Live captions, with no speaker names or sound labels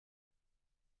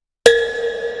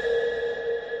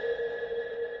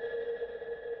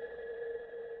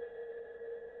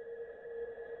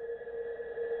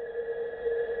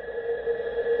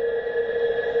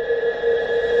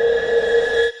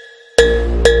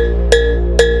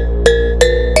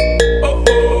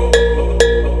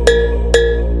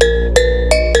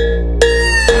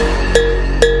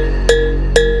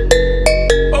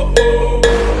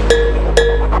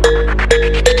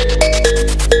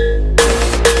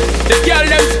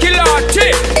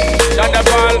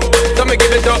me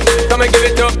give it up, so me give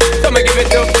it up, so me give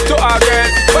it up to our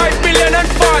girls.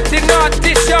 5,040,000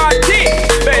 naughty shorty.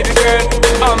 Baby girl,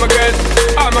 all my girls,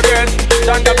 all my girls.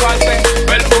 Sounds.Bass me.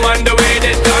 Well, I'm on the way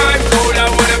this time. Cold, I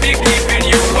wanna be keeping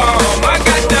you warm. I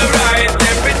got the right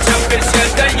temperature to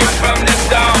shelter you from the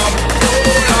storm.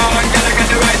 Hold on, girl, I got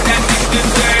the right tactics to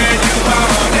turn you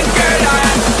on. And girl, I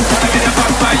wanna be the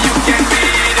papa, you can be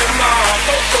the mom.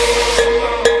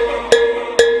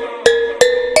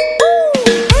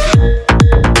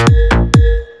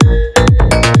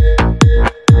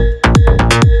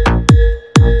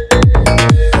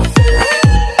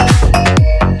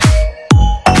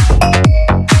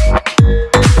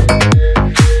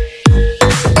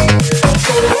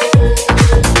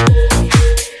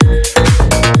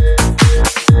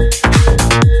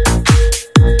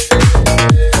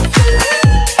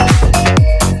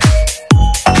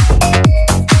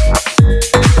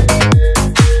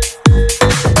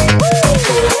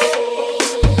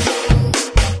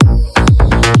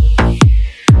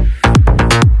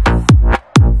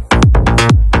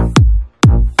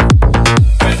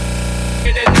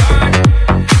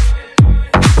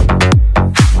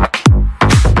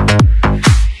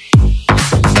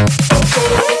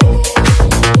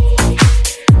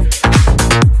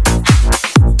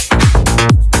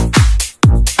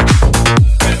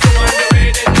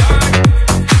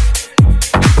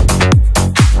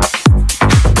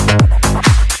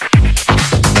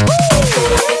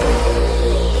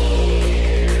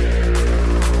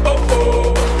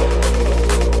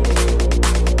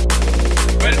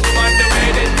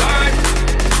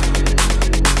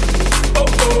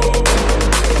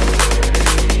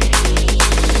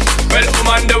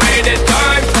 On the way this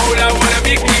time, cold, I wanna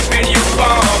be keeping you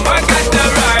warm. I got the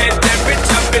right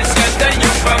temperature to shelter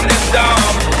you from the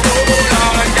storm. Hold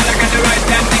on, girl, I got the right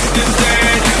tactics to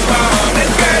turn you on.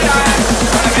 And girl, I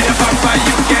wanna be the papa,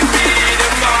 you can be the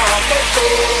mom.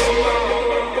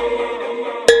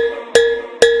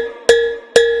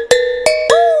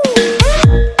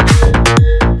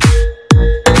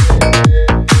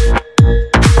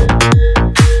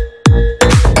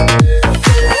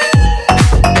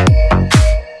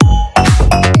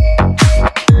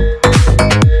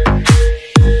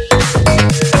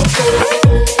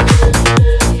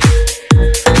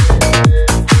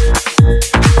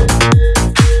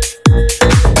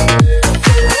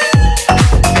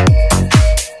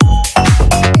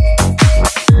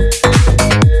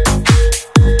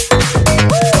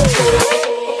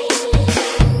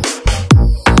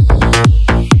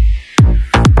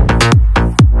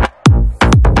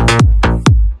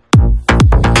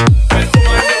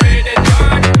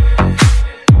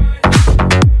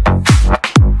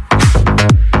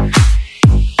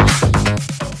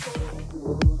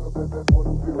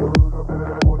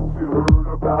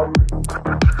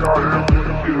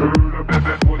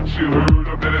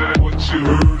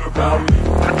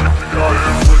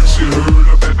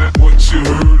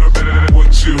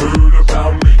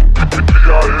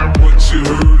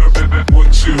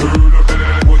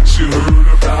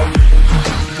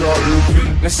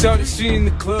 Now shorty, she in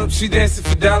the club, she dancing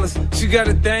for dollars. She got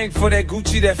a thing for that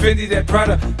Gucci, that Fendi, that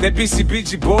Prada, that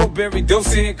BCBG, Burberry,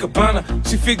 Dolce and Gabbana.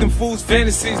 She feed them fools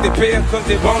fantasies, they pay her cause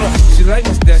they want her. She like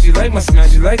my style, she like my smile,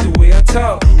 she like the way I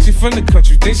talk. She from the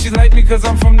country, think she like me cause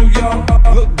I'm from New York.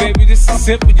 Look baby, this is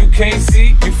simple, you can't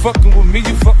see. You fucking with me,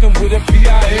 you fucking with a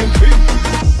P-I-M-P.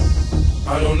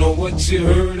 I don't know what you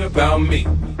heard about me,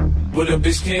 but a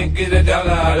bitch can't get $1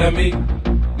 out of me.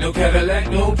 No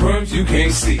Cadillac, no perms, you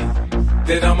can't see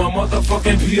that I'm a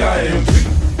motherfucking P.I.M.P.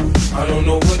 I don't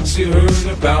know what you heard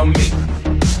about me,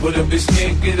 but a bitch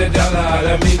can't get $1 out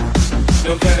of me.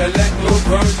 No Cadillac, no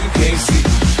perms, you can't see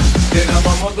that I'm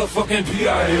a motherfucking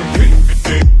P.I.M.P.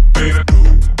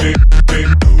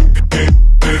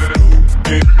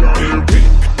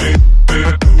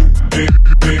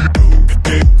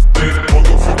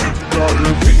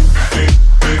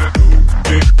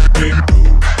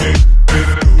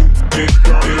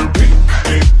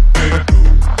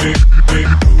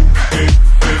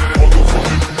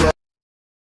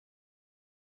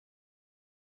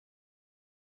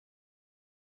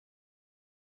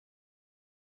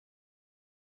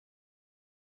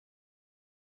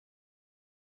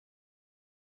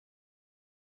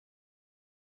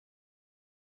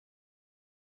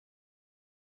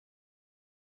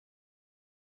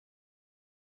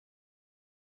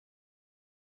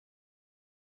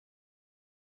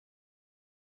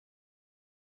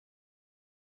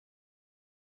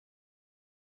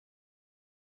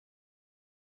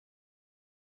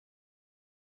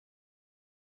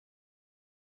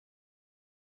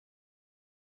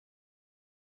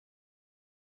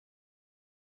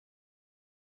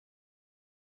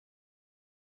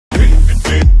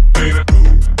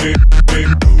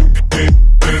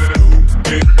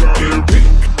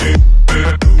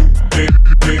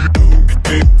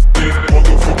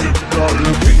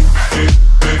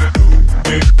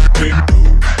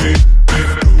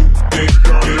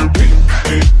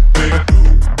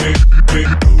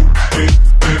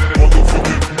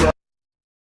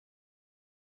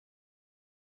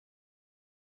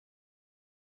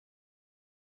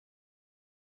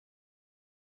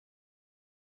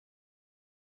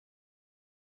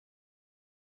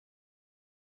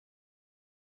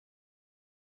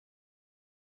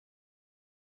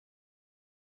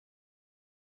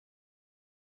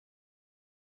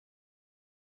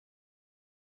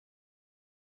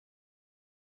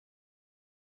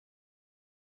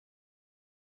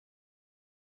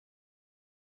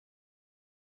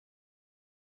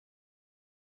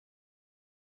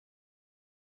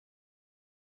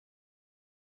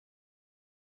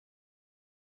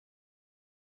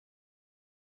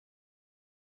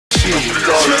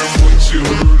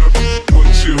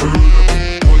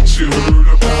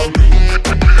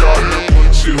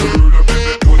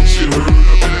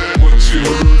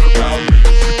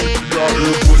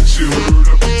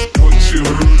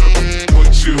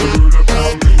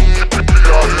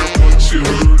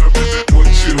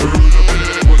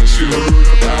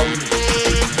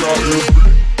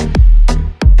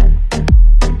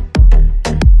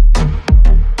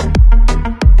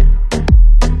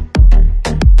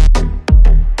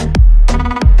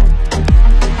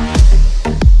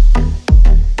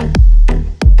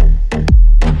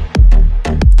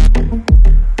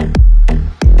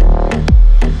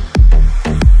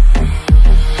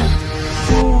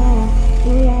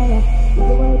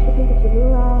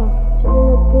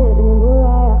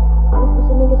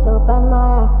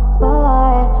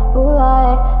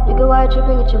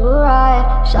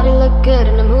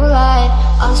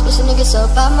 Pussy nigga so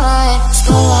bad, my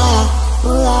spotlight,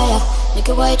 moonlight.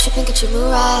 Nigga, why you tripping at your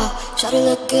moonlight? Shawty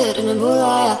look good in the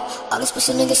moonlight. All this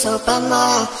pussy nigga so bad,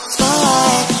 my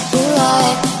spotlight,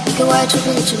 moonlight. Nigga, why you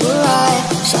tripping at your moonlight?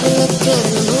 Shawty look good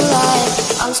in the moonlight.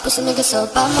 All this pussy nigga so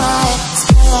bad, my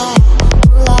spotlight,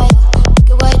 moonlight.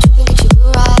 Nigga, why you tripping at your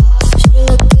moonlight? Shawty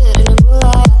look good in the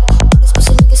moonlight. All this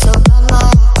pussy nigga so bad, my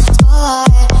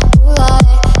spotlight,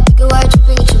 moonlight. Nigga,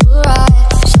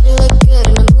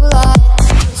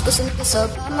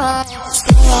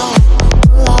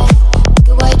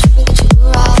 why you tripping at your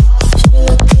moonlight? Shawty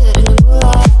look good in the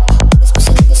moonlight.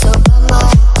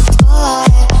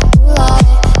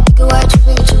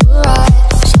 Pussy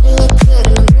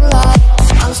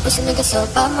nigga so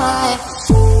bad, my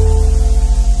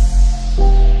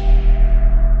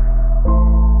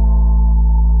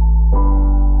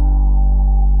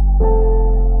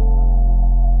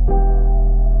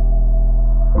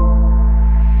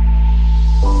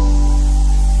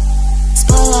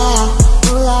spotlight,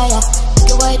 moonlight.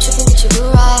 Nigga, why you tripping with your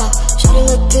moonlight? Shawty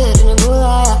look good in the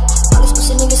moonlight. All this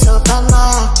pussy nigga so bad,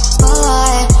 my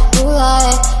spotlight,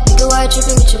 moonlight. Nigga, why you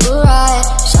tripping with your moonlight?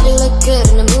 Shawty look good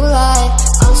in the moonlight.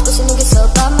 Pussy nigga so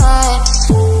bad, my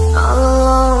all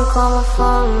alone, call my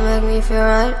phone, make me feel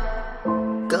right.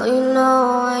 Girl, you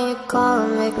know when you call,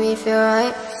 make me feel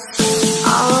right.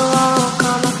 All alone,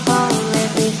 call my phone,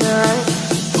 make me feel right.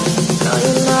 Girl,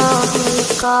 you know when you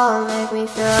call, make me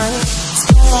feel right.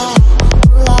 Spotlight,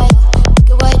 moonlight.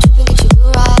 Nigga, why you tripping, get your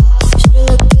moonlight? Shawty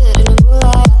look good in the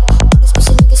moonlight. All this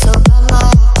pussy nigga so bad, my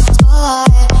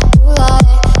spotlight, moonlight.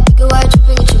 Nigga, why you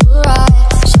tripping, get your moonlight?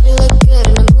 Shawty look good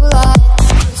in the moonlight.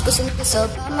 Pussy nigga so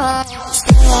bad, my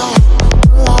spotlight,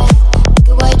 moonlight.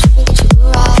 Nigga, why you tripping, get your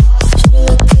moonlight? Shawty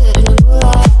look good in the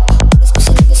moonlight. All this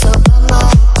pussy nigga so bad, my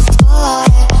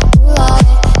spotlight, moonlight.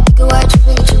 Nigga, why you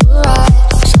tripping, get your moonlight?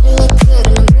 Shawty look good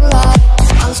in the moonlight.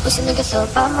 All this pussy nigga so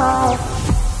bad, my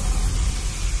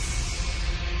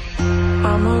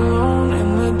I'm alone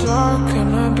in the dark,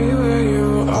 can I be where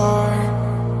you are?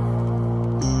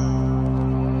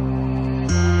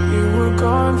 You were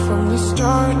gone from the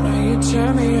start, now you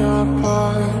tear me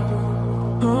apart.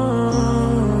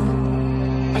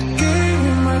 I gave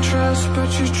you my trust, but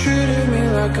you treated me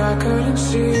like I couldn't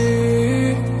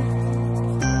see.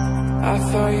 I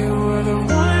thought you were the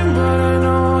one, but I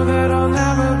know that I'll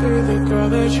never be the girl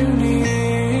that you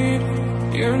need.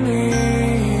 You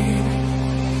need.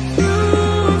 You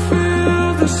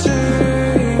feel the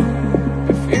same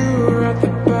if you were at the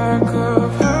back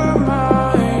of her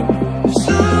mind.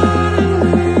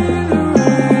 Suddenly the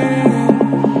rain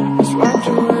has wiped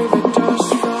away the dust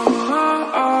from my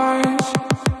eyes.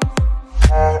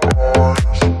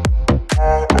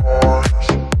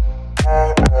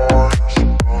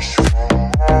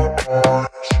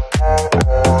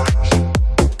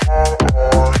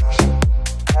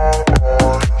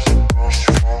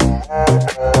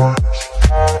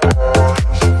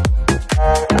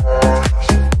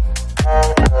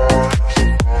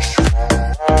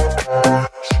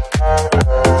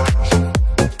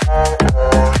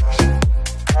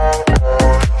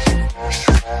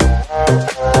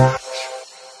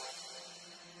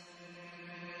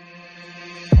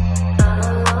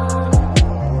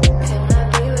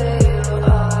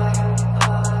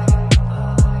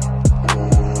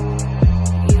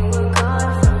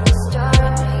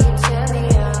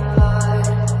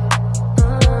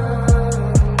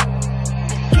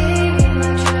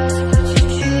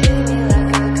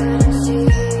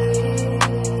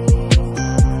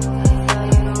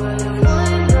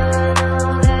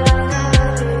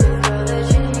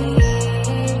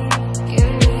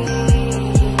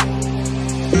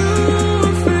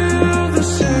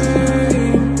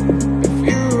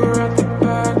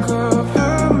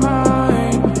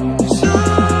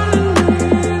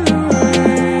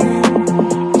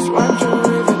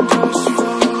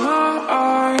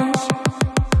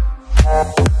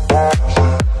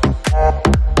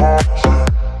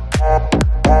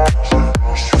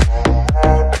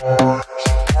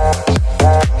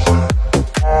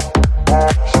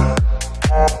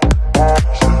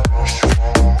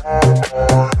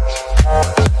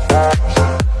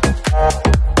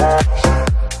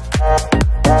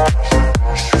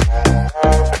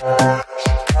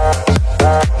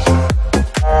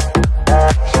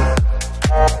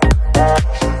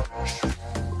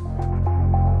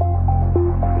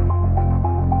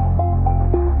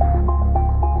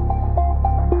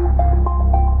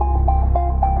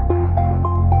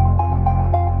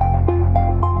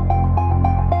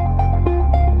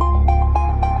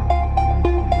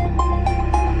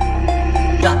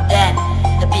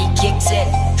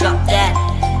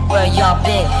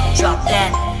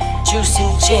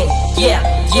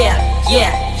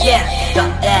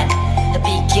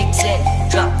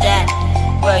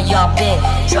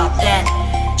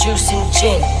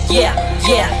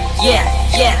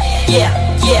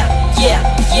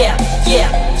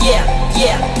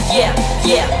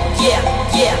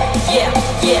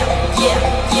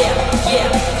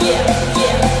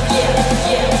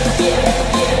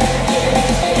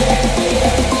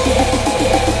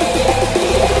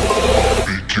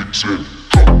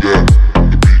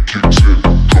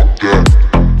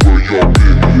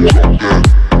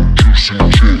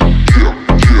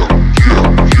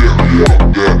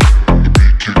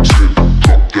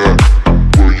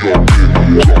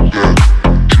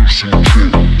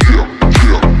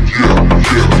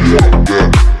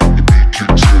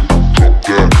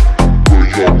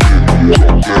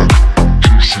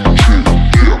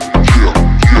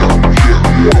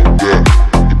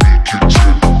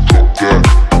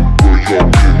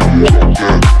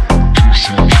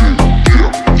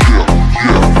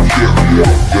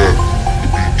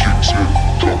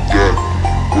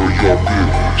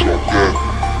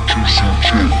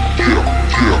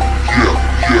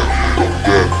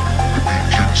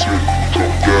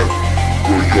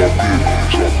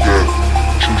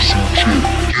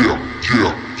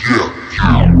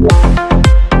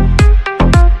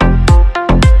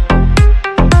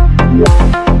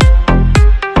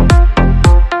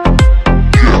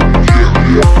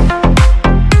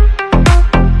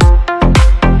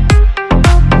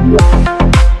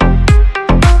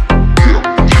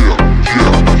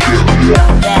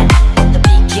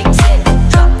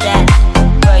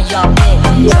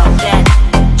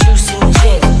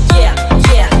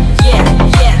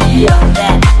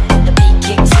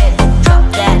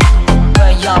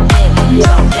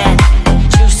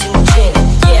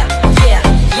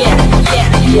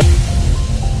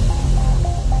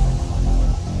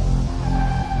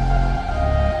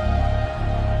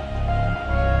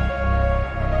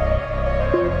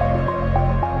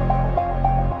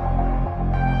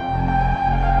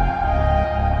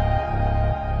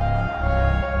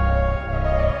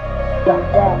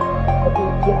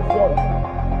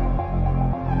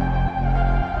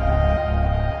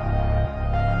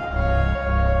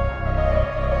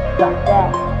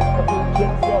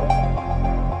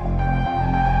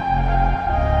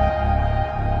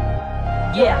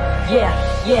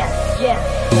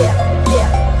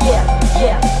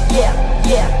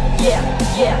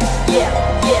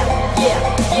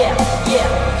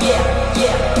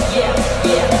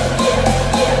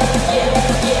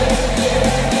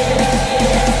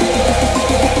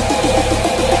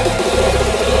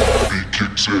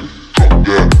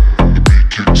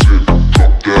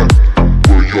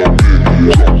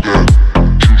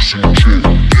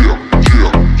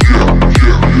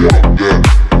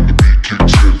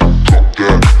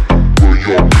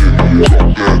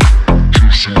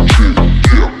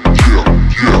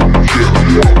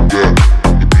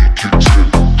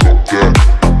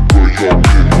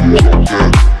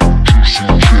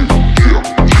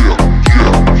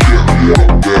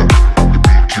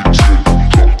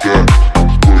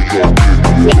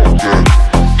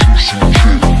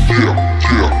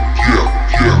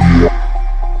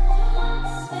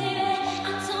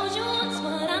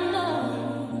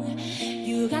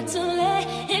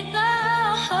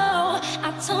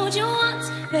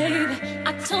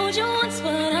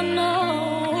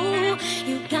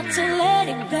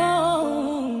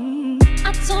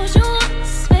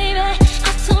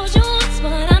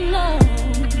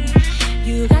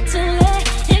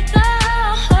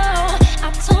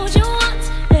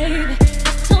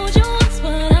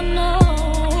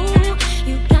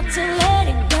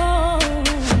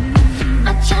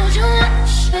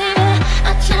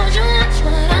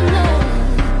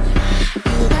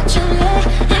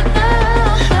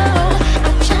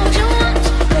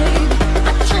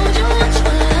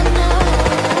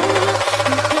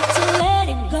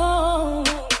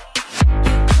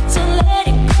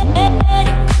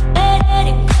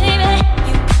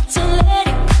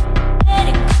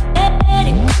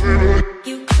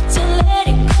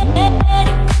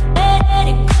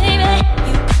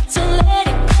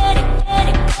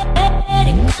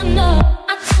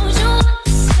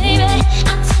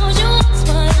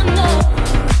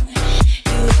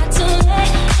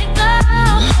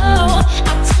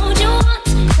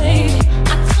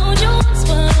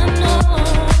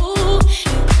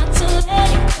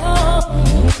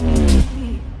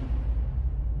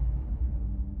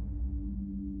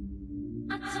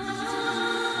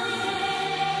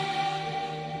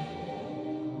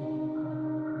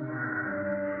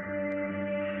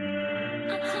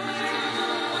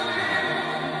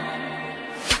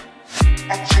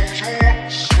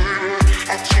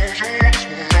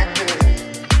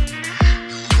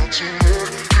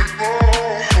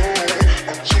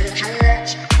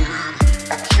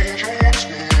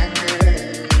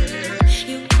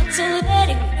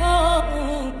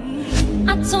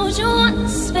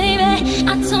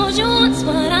 I told you once,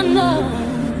 but I know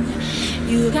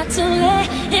you got to let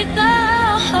it go.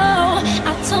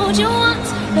 I told you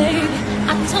once, baby,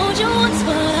 I told you once,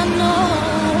 but I know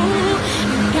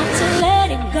you got to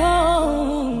let it go.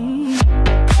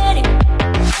 Let it,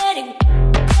 let it,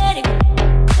 let it,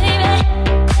 baby,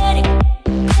 let it,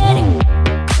 let it,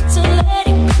 to let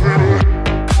it,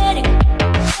 let it,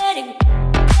 let it,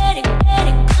 let it, let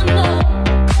it, I know,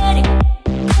 let it,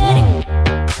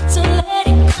 to let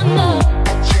it, I know.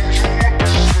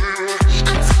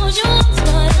 I told you once,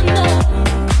 but I know.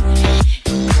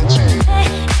 Let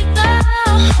it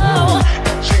go.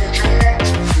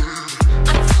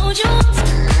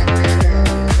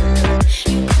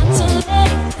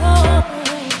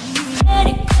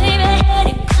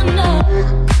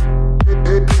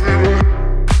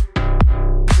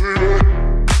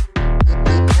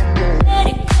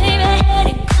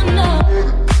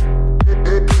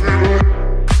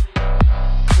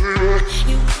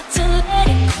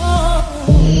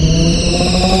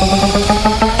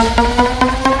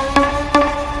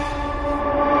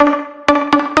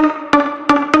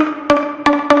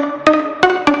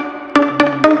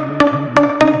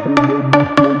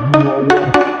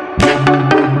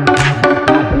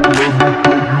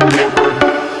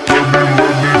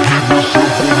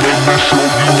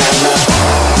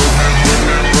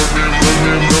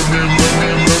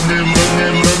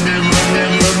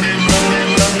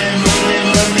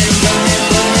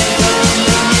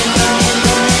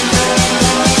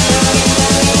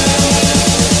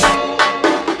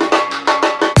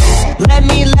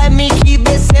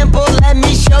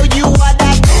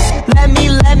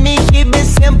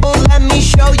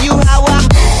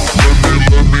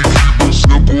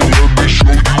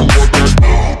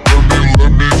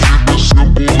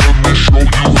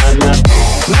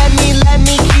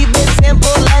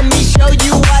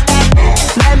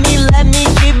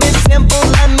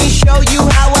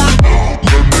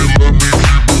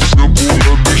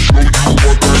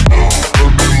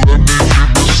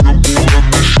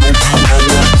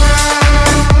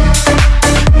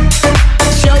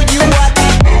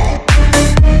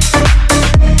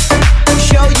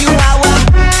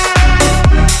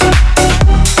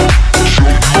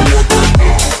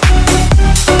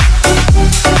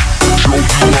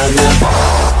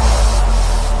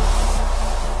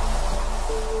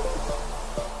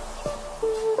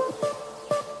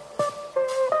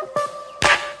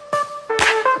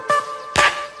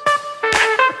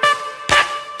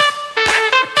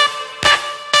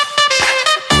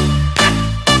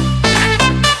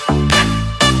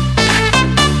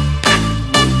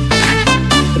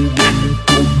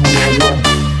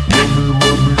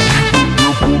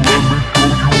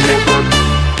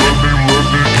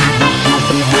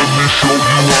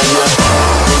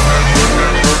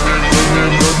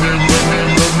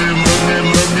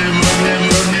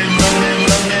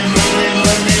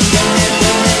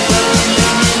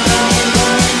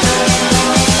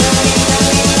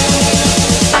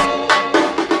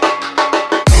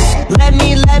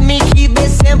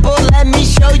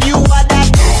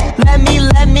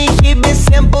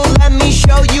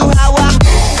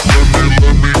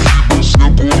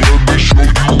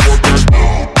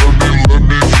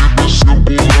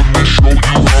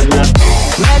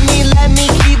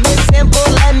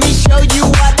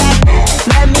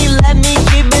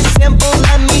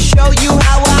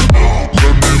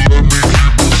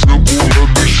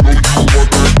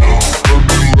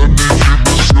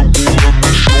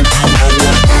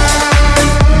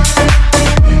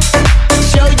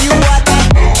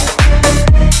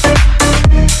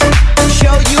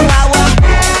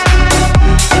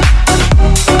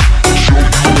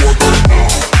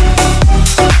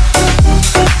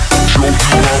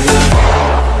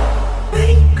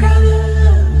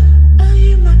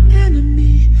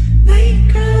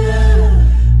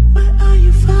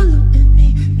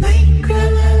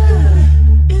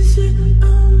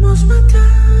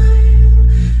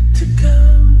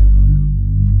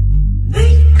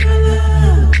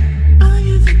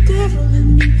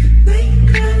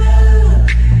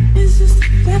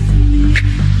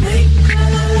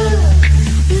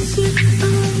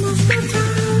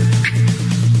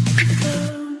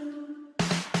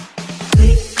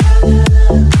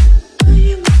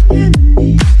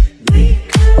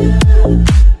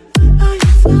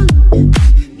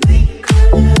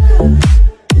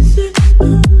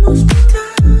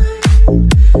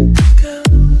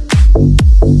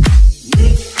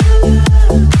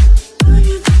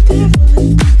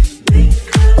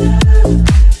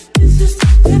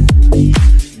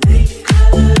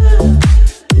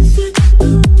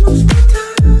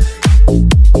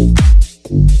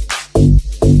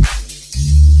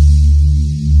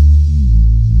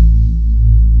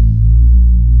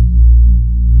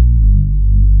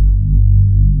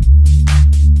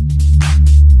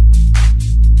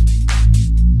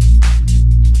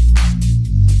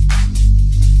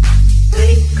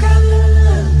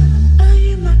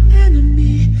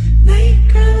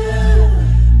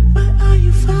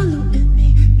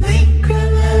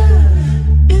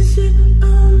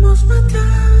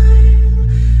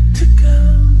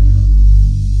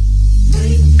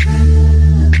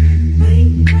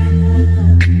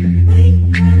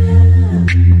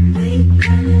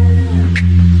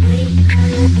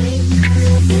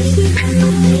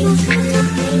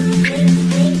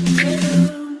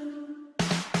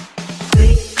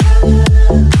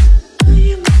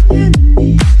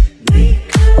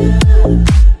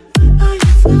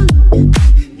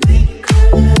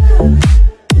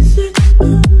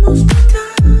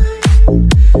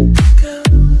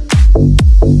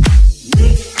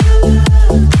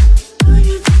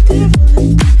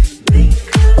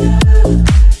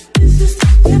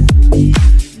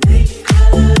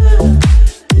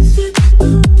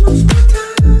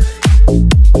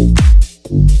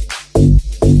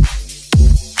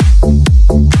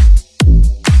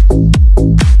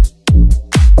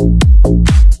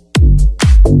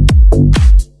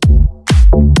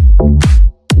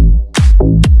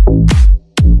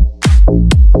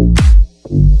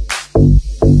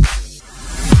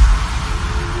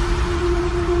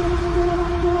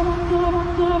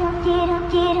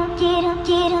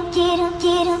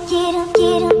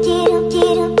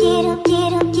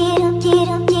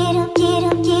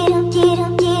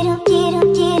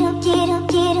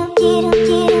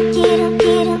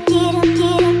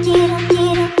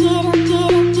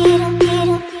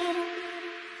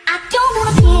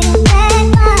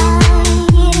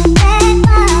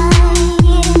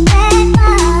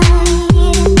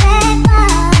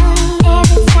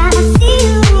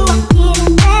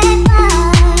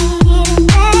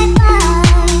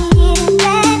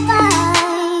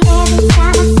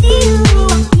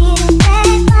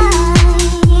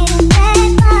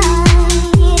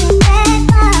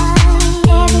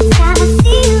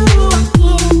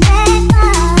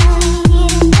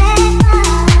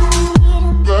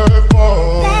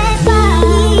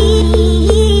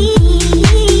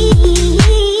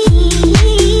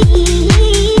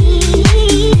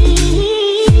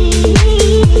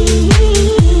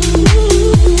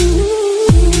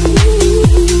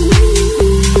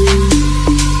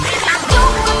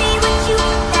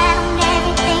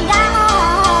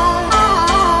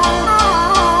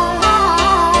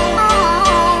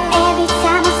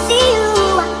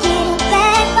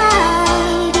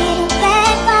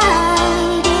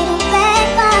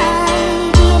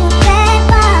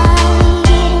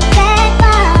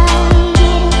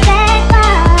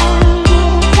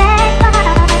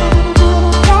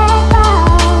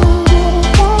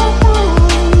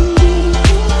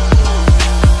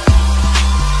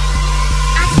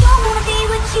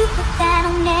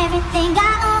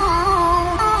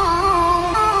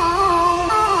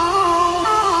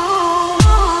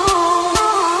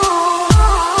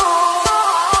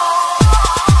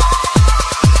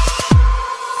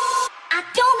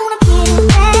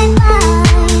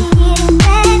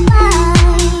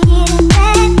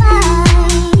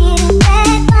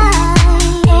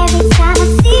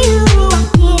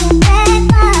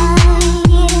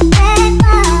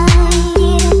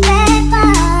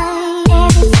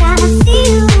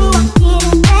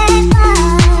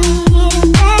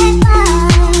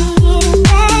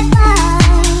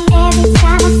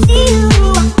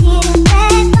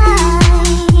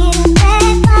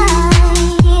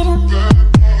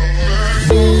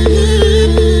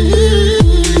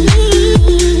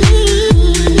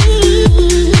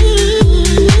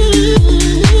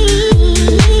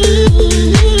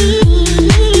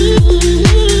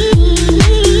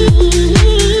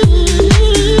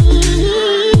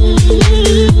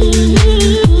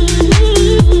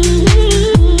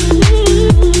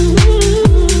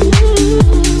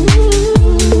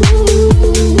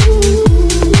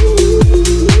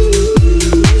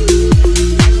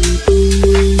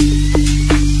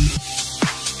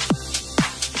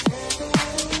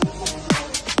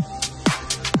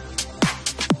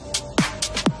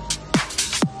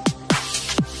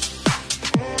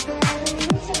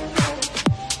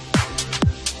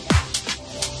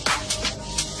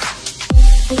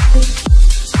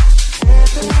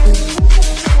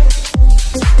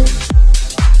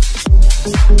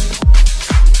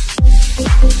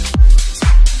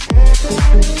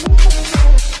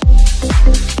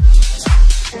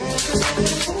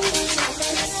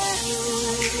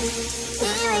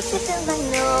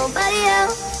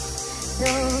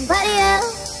 nobody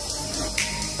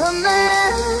else but my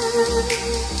love.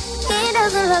 He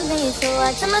doesn't love me, so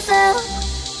I tell myself,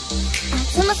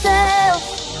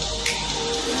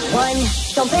 one,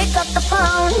 don't pick up the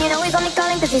phone, you know he's only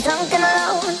calling cause he's drunk and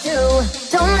alone. Two,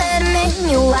 don't let him in,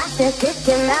 you have to kick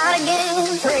him out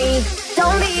again. Three,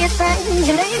 don't be his friend,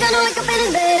 you know you're gonna wake up in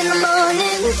his bed in the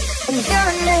morning. And if you're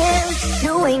under him,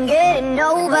 you ain't getting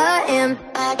over him.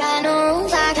 I got no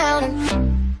rules, I count him.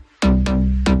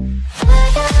 I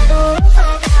got no rules, I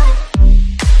count him.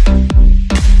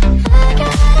 I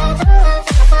got no rules,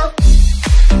 I count him.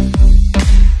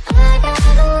 I got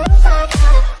no rules, I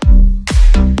count him.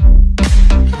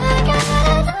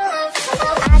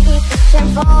 I keep pushing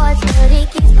forwards, but he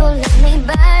keeps pulling me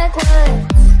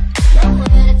backwards.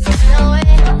 Nowhere to turn,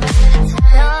 nowhere to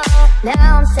turn.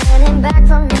 Now I'm standing back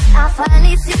from it, I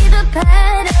finally see the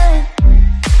pattern.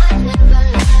 I never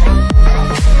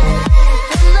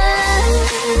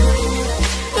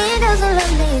He doesn't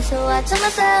love me, so I tell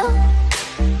myself,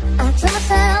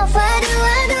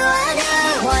 what do?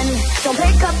 One, don't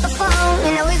pick up the phone,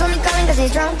 you know he's only calling cause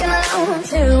he's drunk and alone.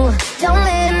 Two, don't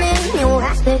let him in, you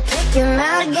have to kick him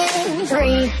out again.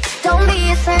 Three, don't be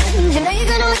his friend, you know you're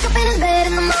gonna wake up in his bed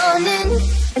in the morning.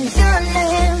 And if you're under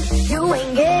him, you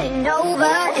ain't getting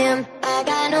over him. I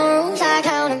got no rules, I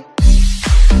count him.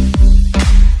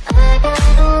 I got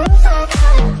no rules, I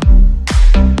count him.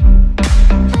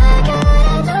 I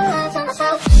gotta do it to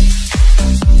myself.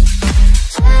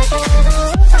 I got no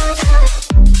rules, I count him.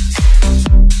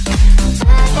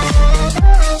 I gotta do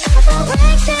it to myself.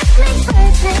 Makes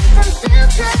perfect, I'm still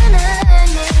trying to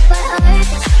earn it by heart.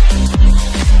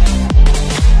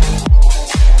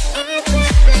 It's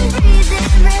been breathing,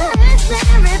 rehearse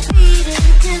and repeat it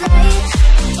till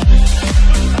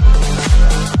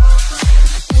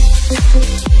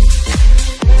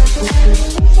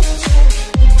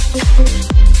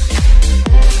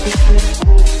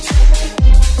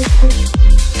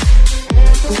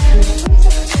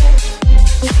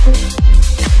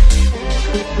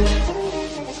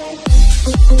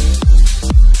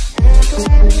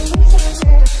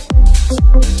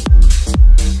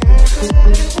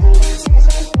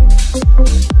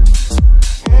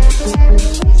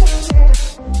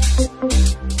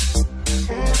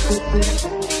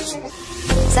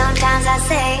Sometimes I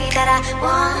say that I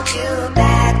want you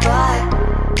back, but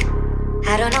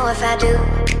I don't know if I do.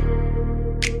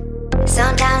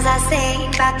 Sometimes I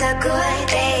think about the good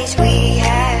days we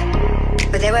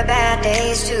had, but there were bad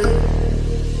days too.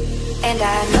 And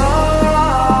I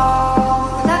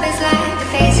know love is like the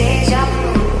phases of the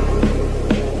moon.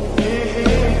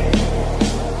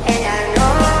 And I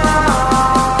know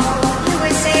you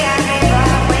would say I gave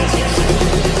up way too soon.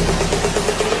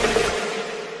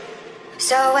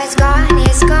 So it's gone,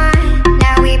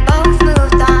 now we both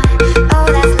moved on. Oh,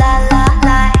 that's la la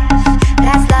life,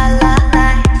 that's la la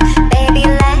life. Baby,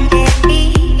 let it be,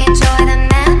 enjoy the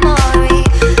memory.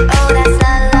 Oh, that's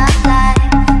la la life,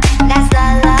 that's la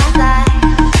la life.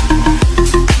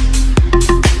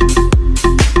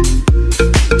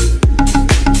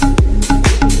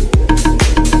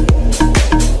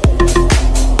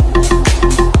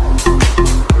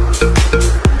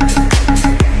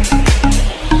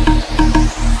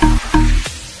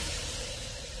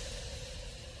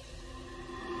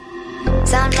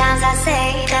 Sometimes I say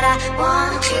that I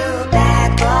want you back,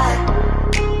 but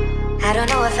I don't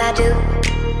know if I do.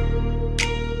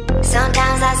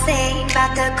 Sometimes I think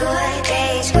about the good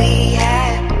days we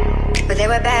had, but there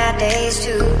were bad days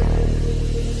too.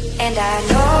 And I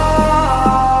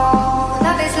know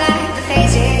love is like the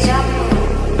phases of the moon.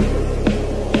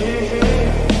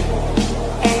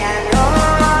 And I know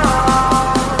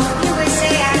you would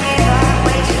say I gave up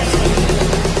way too soon.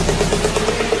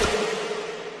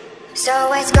 So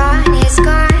it's gone,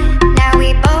 now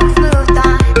we both moved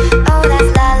on. Oh,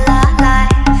 that's la la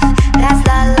life, that's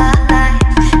la la life.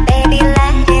 Baby,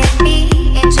 let it be,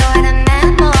 enjoy the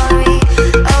memory.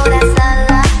 Oh, that's la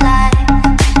la life,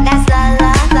 that's la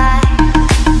la life.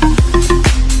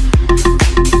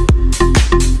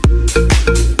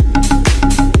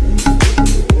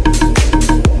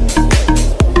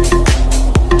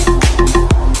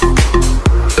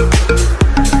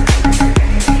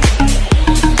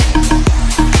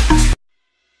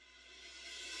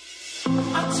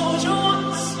 I told you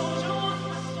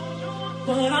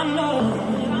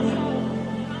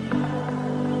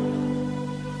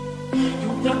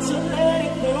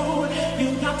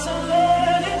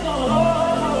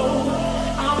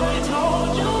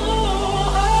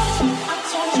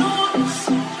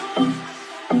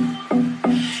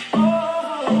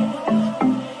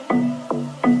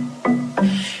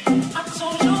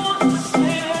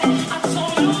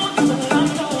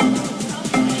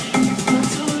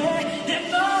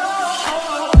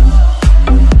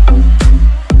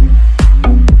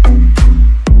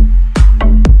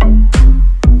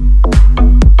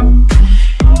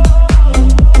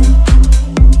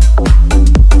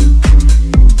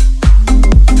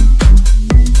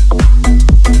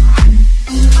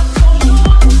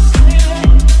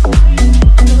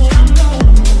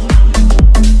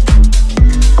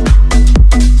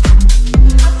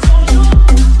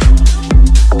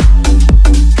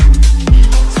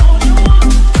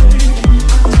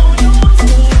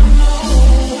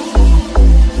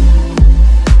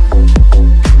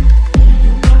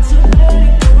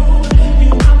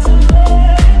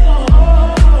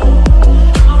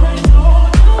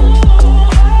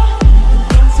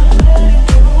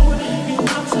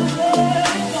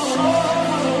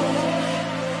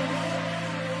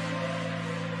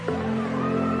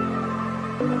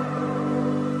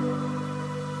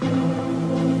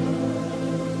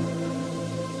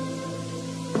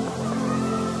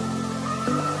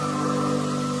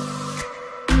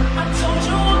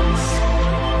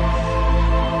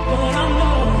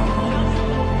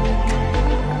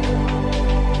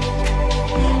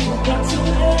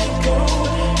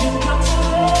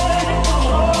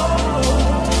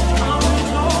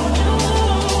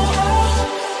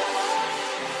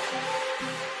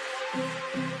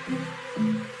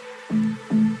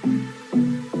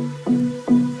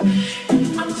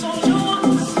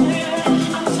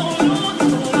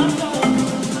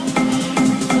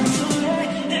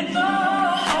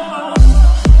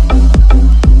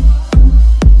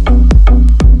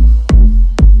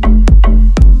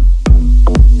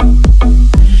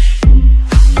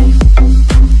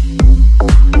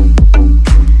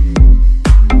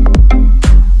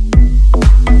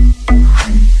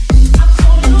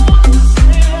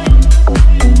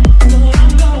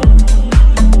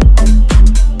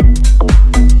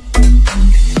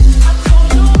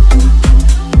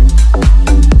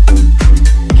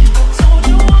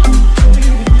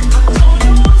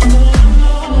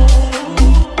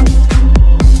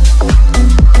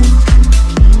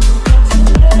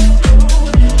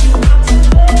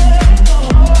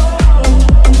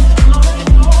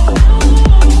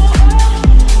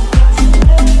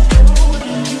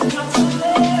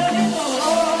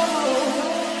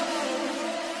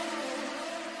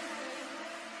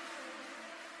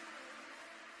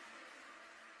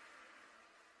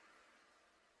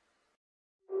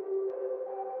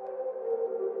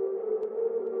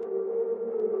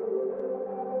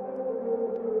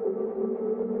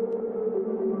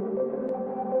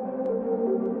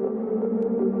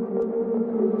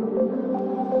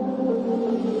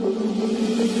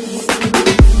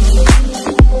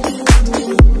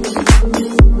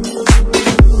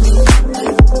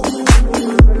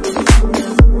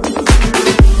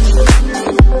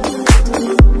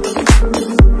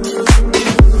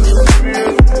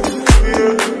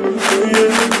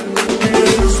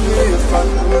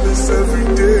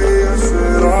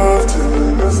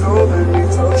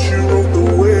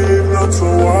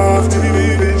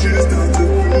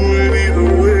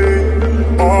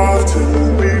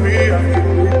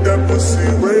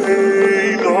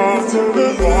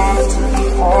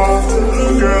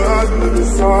often. Girl, I do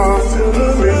this often.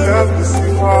 Make that pussy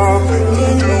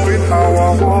poppin'. Do it how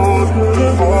I want.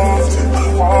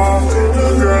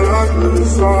 Often. Girl, I do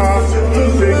this often.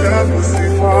 Make that pussy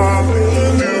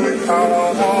poppin'. Do it how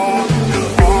I want.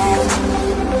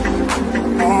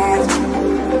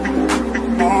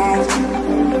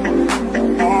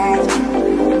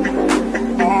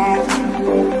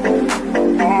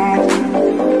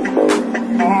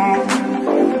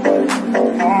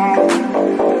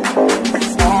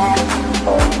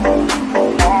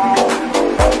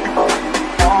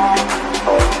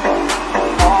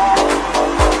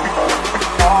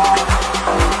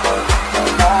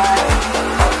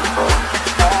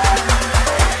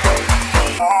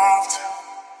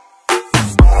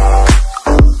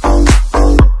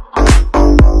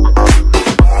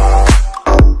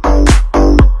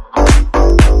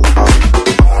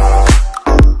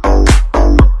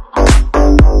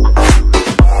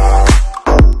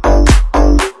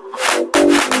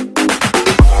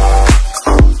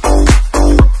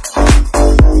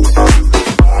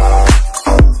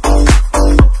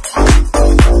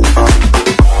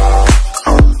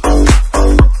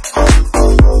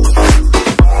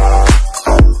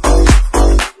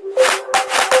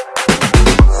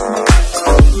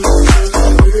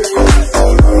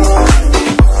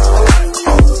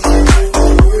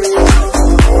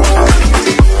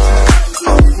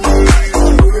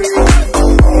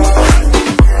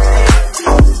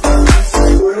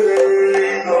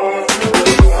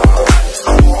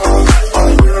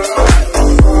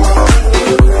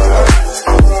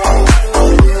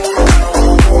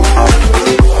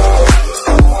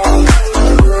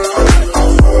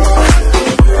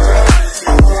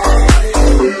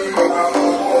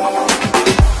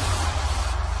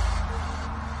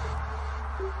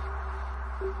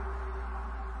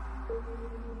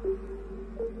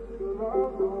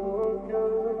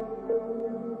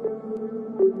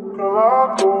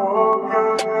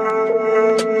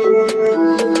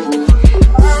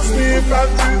 Ask me if I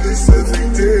do this every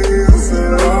day, I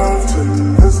said often.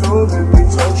 There's no let me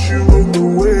touch you in the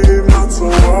way, not so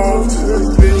often.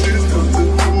 Bitches come to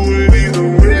do it either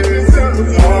way, it's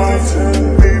often.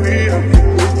 Baby, I can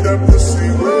make that pussy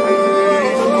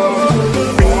wet.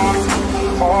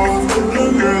 Often,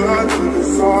 girl, I do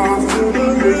this often.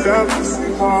 Make that pussy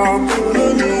poppin',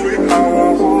 do it how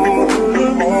I want.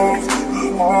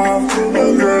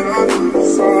 Often, girl, I do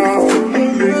this often.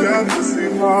 Make that pussy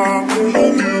poppin',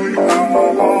 do it how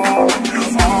I want.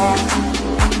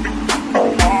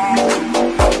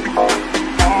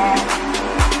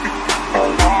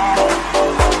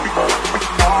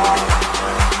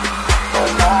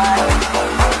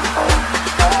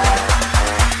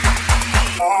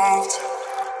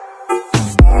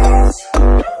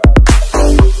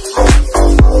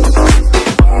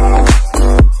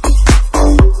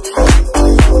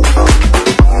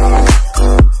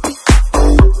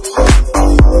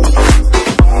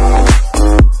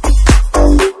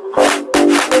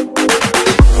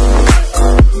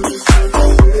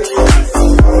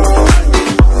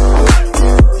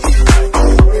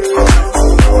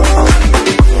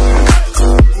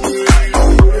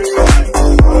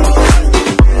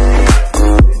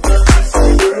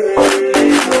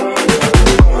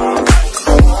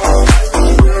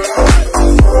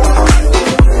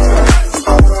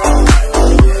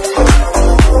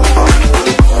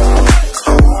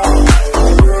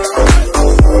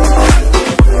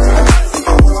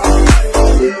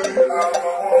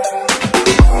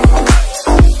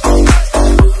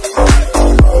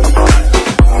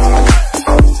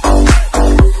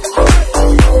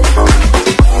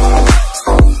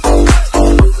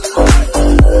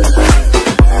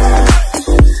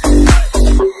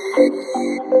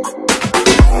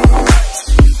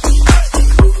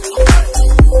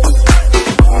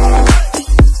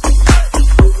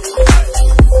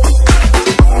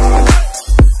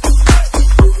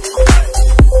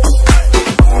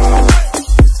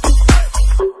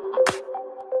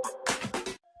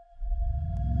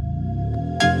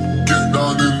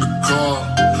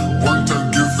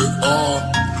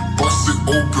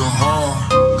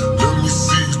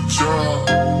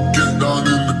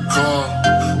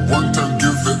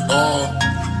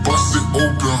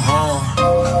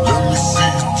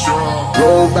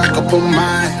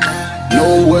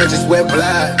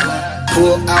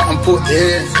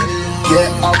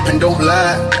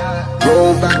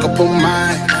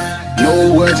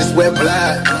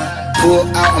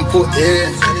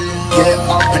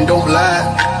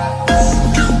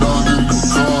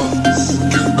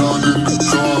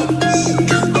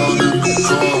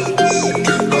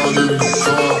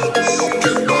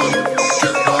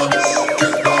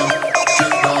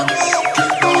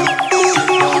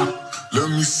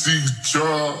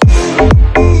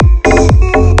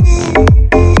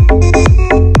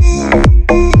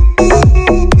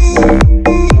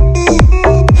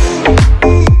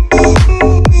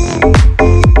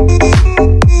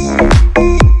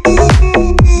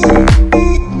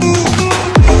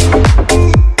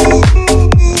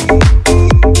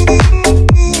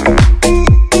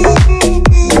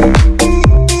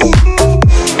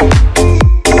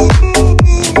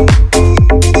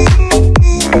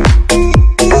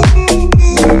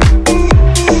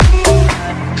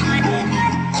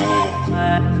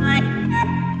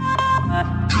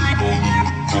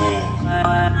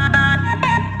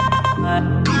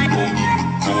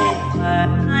 Roll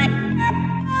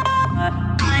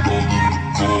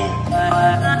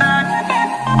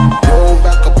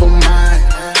back up on mine,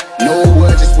 no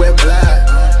word, just wear black.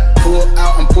 Pull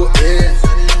out and put in,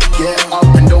 get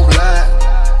up and don't lie.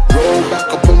 Roll back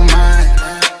up on mine,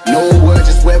 no word,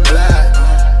 just wear black.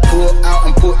 Pull out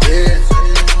and put in,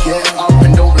 get up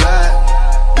and don't lie.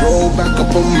 Roll back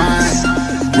up on mine,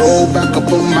 roll back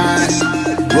up on mine,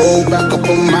 roll back up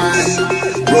on mine,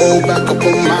 roll back up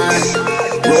on mine,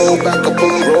 roll back up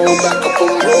on, roll back up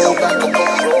on, roll back up on,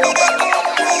 roll back up on.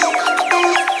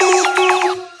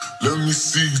 Let me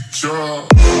see you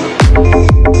jump.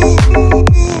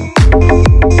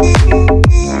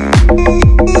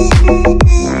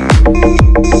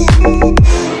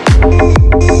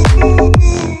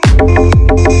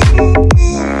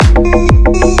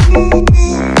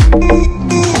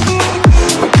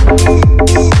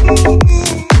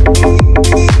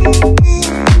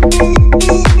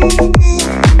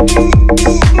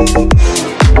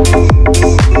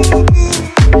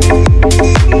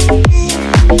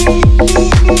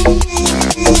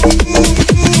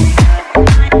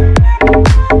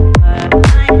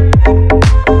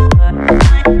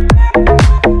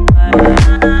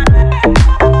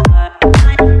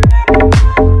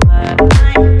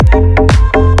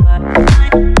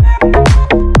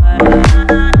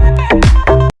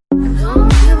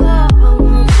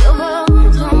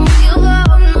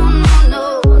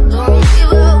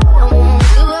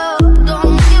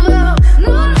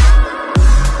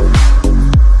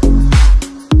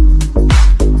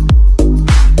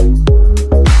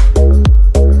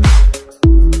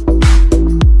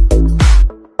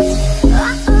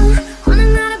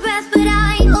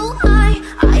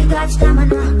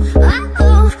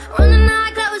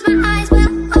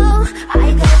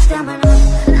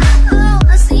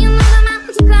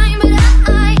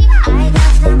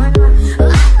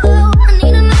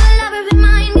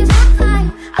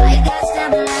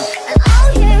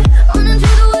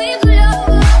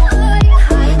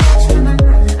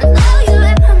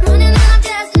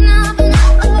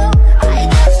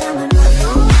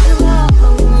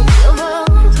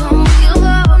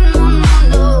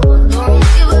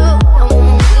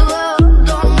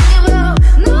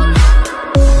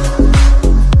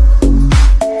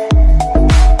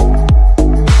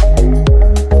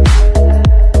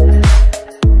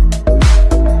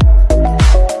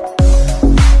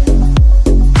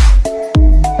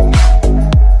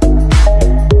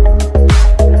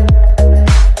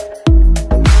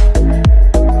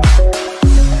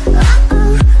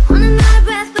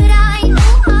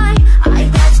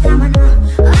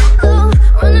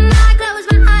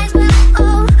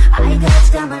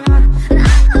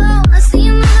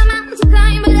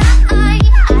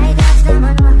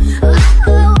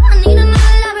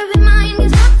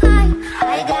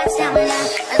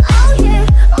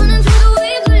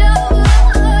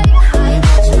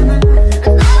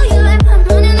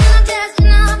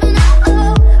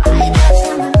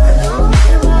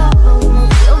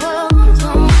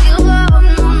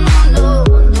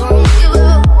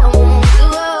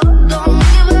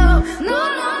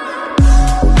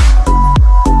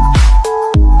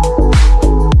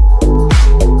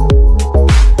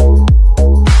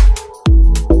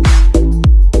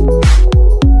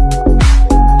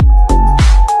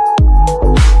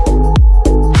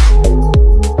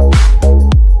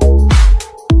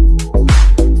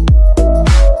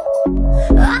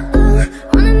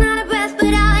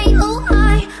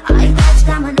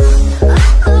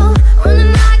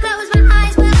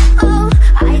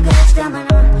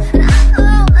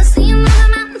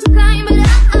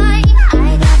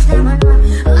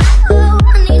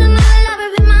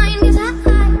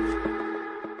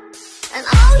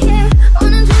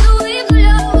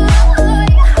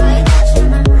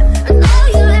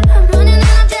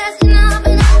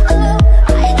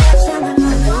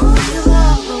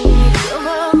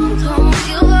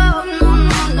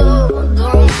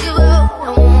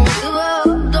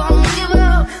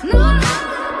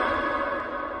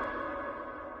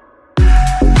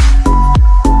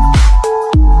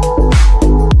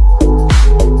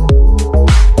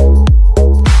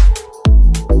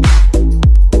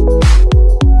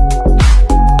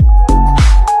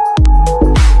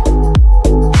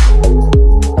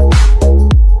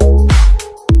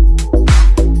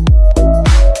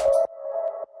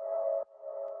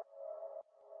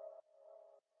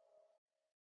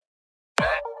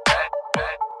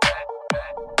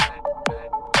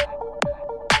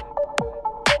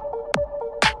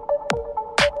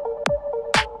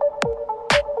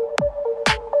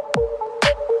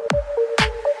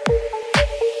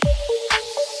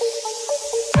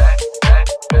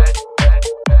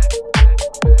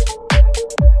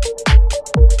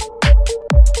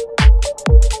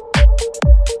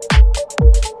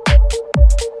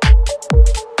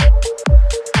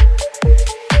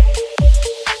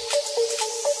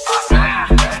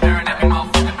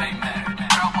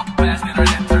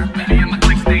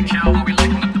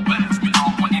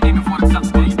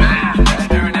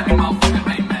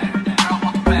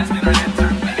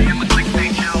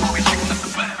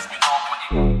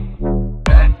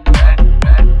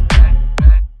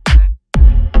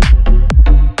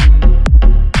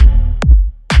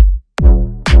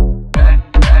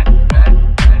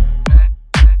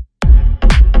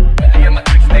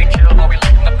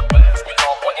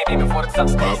 top.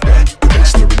 My bad, they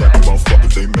staring at me,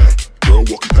 motherfucker, they mad. Girl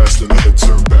walking past and the head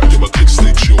turn back. Yeah, my click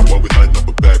stay chill while we lighting up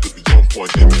a bag, cause we on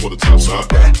point, aiming for the top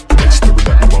spot. My bad, they staring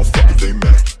at me, motherfucker, they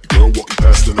mad. Girl walking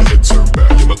past and the head turn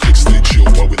back. Yeah, my click stay chill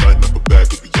while we lighting up a bag,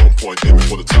 cause we on point, aiming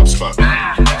for the top spot.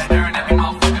 Staring at me,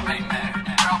 motherfucker, they mad.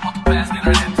 Girl walking past and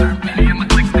her head turn back. Yeah, my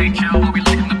click stay chill while we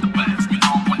lighting up the bags. We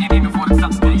on point, aiming for the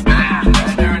top spot.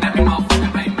 Staring at me,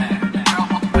 motherfucker, they mad. Girl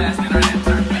walking past and her head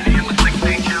turn back. Yeah, my click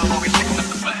stay chill while we lighting up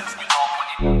the bags. We on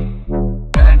point.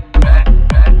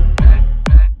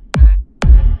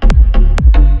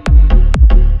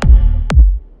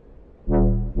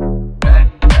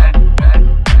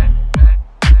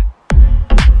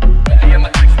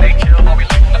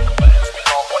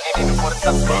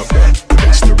 My bad,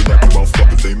 they staring at me,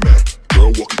 motherfucker, they mad.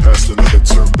 Girl walking past and the head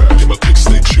turn back. Yeah, my click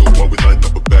stay chill while we lighting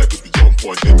up a bag, cause we on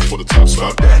point, aiming for the top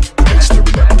spot. My bad, they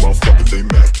staring at me, motherfucker, they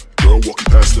mad. Girl walking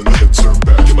past and the head turn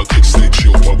back. Yeah, my click stay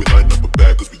chill while we lighting up a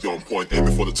bag, cause we on point,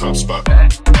 aiming for the top spot.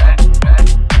 Yeah,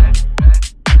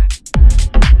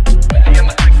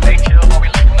 my click stay chill while we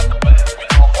lighting up the bags. We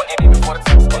on point, aiming for the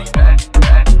top spot.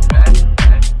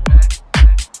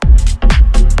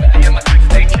 Yeah, my click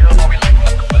stay chill while we lighting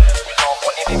up the bags. We on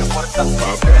point, aiming for the top spot.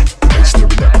 My bad, they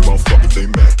staring at me, motherfucker, they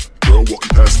mad. Girl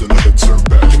walking past and the head turn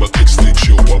back. Yeah, my click stay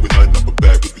chill while we lighting up a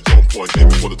bag, cause we on point,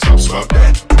 aiming for the top spot. My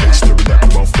bad.